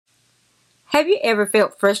Have you ever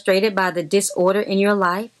felt frustrated by the disorder in your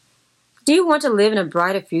life? Do you want to live in a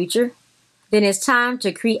brighter future? Then it's time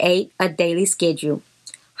to create a daily schedule.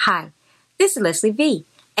 Hi, this is Leslie V,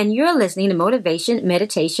 and you're listening to Motivation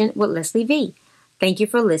Meditation with Leslie V. Thank you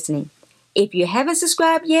for listening. If you haven't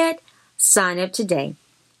subscribed yet, sign up today.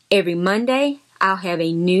 Every Monday, I'll have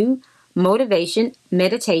a new Motivation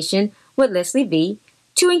Meditation with Leslie V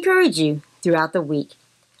to encourage you throughout the week.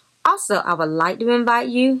 Also, I would like to invite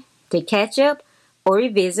you to catch up or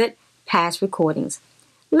revisit past recordings.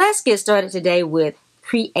 Let's get started today with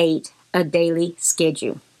create a daily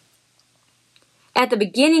schedule. At the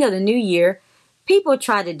beginning of the new year, people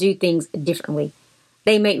try to do things differently.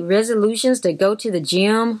 They make resolutions to go to the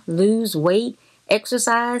gym, lose weight,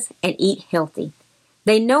 exercise, and eat healthy.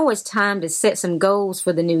 They know it's time to set some goals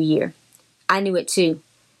for the new year. I knew it too.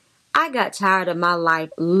 I got tired of my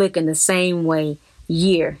life looking the same way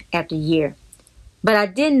year after year. But I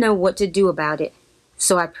didn't know what to do about it,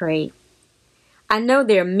 so I prayed. I know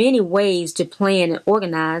there are many ways to plan and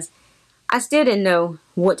organize. I still didn't know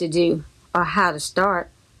what to do or how to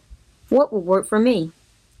start. What would work for me?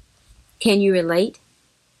 Can you relate?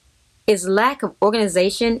 Is lack of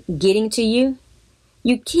organization getting to you?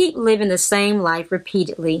 You keep living the same life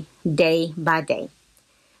repeatedly, day by day.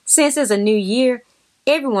 Since it's a new year,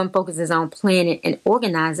 everyone focuses on planning and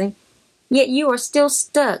organizing, yet you are still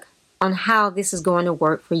stuck on how this is going to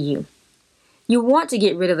work for you. You want to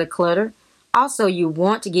get rid of the clutter. Also, you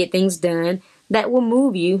want to get things done that will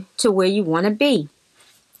move you to where you want to be.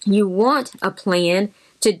 You want a plan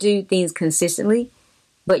to do things consistently,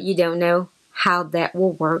 but you don't know how that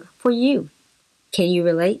will work for you. Can you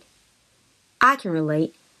relate? I can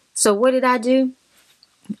relate. So what did I do?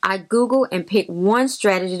 I Googled and picked one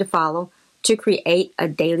strategy to follow to create a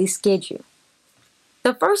daily schedule.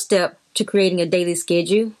 The first step to creating a daily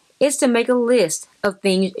schedule is to make a list of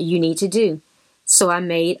things you need to do. So I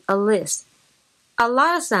made a list. A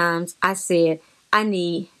lot of times I said I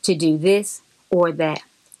need to do this or that.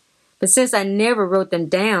 But since I never wrote them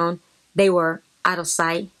down, they were out of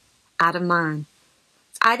sight, out of mind.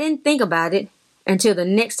 I didn't think about it until the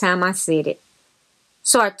next time I said it.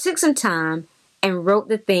 So I took some time and wrote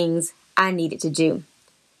the things I needed to do.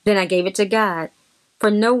 Then I gave it to God,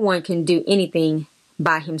 for no one can do anything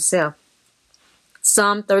by himself.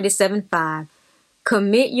 Psalm 37:5.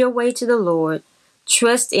 Commit your way to the Lord,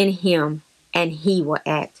 trust in him, and he will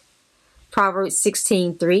act. Proverbs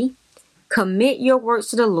 16:3. Commit your works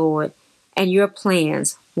to the Lord, and your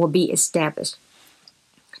plans will be established.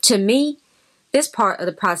 To me, this part of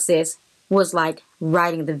the process was like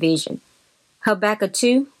writing the vision. Habakkuk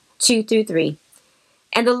 2:2-3.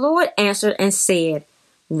 And the Lord answered and said,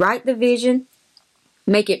 write the vision,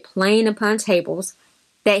 make it plain upon tables,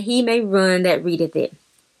 that he may run that readeth it.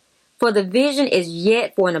 For the vision is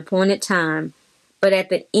yet for an appointed time, but at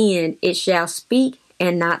the end it shall speak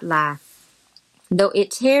and not lie. Though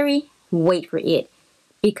it tarry, wait for it,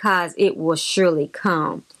 because it will surely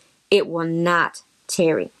come. It will not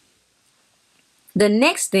tarry. The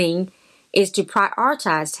next thing is to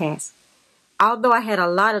prioritize tasks. Although I had a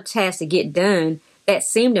lot of tasks to get done that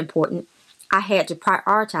seemed important, I had to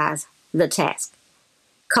prioritize the task.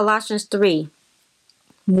 Colossians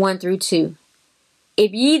 3:1-2.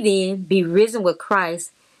 If ye then be risen with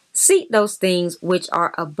Christ, seek those things which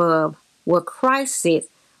are above, where Christ sits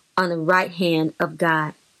on the right hand of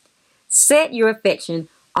God. Set your affection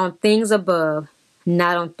on things above,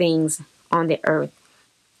 not on things on the earth.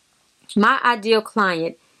 My ideal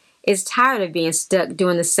client is tired of being stuck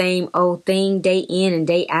doing the same old thing day in and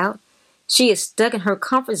day out. She is stuck in her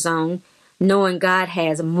comfort zone, knowing God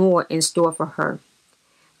has more in store for her.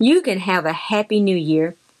 You can have a happy new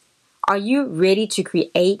year. Are you ready to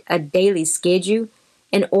create a daily schedule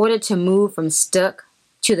in order to move from stuck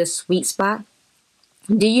to the sweet spot?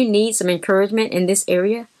 Do you need some encouragement in this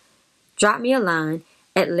area? Drop me a line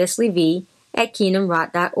at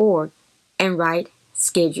lesliev@kingdomrock.org and write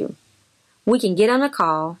schedule. We can get on a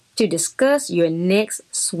call to discuss your next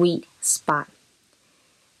sweet spot.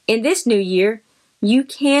 In this new year, you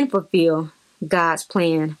can fulfill God's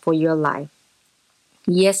plan for your life.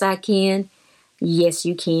 Yes, I can. Yes,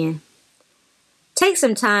 you can. Take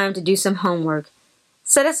some time to do some homework.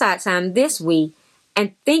 Set aside time this week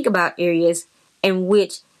and think about areas in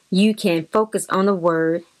which you can focus on the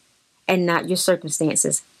Word and not your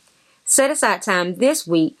circumstances. Set aside time this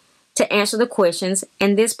week to answer the questions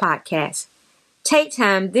in this podcast. Take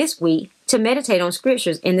time this week to meditate on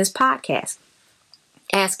scriptures in this podcast.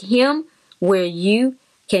 Ask Him where you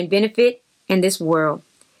can benefit in this world.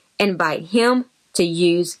 Invite Him to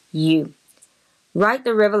use you. Write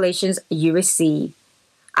the revelations you receive.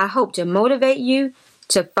 I hope to motivate you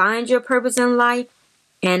to find your purpose in life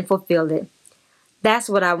and fulfill it. That's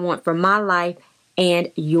what I want for my life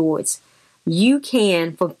and yours. You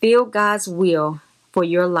can fulfill God's will for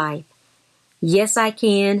your life. Yes, I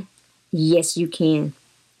can. Yes, you can.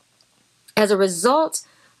 As a result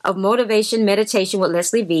of Motivation Meditation with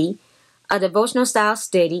Leslie V., a devotional style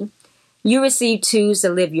study, you receive tools to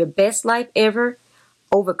live your best life ever,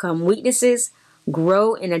 overcome weaknesses,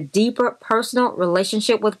 grow in a deeper personal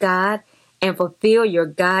relationship with God, and fulfill your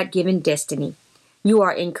God-given destiny. You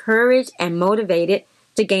are encouraged and motivated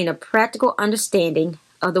to gain a practical understanding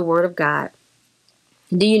of the Word of God.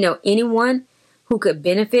 Do you know anyone who could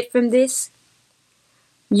benefit from this?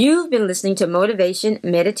 You've been listening to Motivation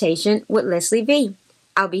Meditation with Leslie V.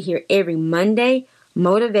 I'll be here every Monday,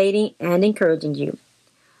 motivating and encouraging you.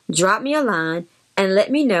 Drop me a line and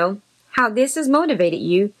let me know how this has motivated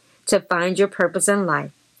you to find your purpose in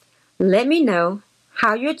life. Let me know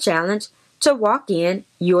how you're challenged to walk in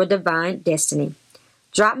your divine destiny.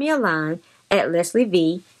 Drop me a line at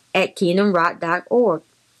lesliev@kingdomrock.org.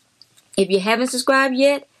 If you haven't subscribed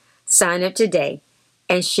yet, sign up today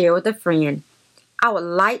and share with a friend. I would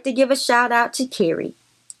like to give a shout out to Carrie.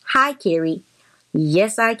 Hi, Carrie.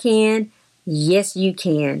 Yes, I can. Yes, you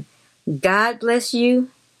can. God bless you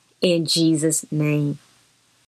in Jesus' name.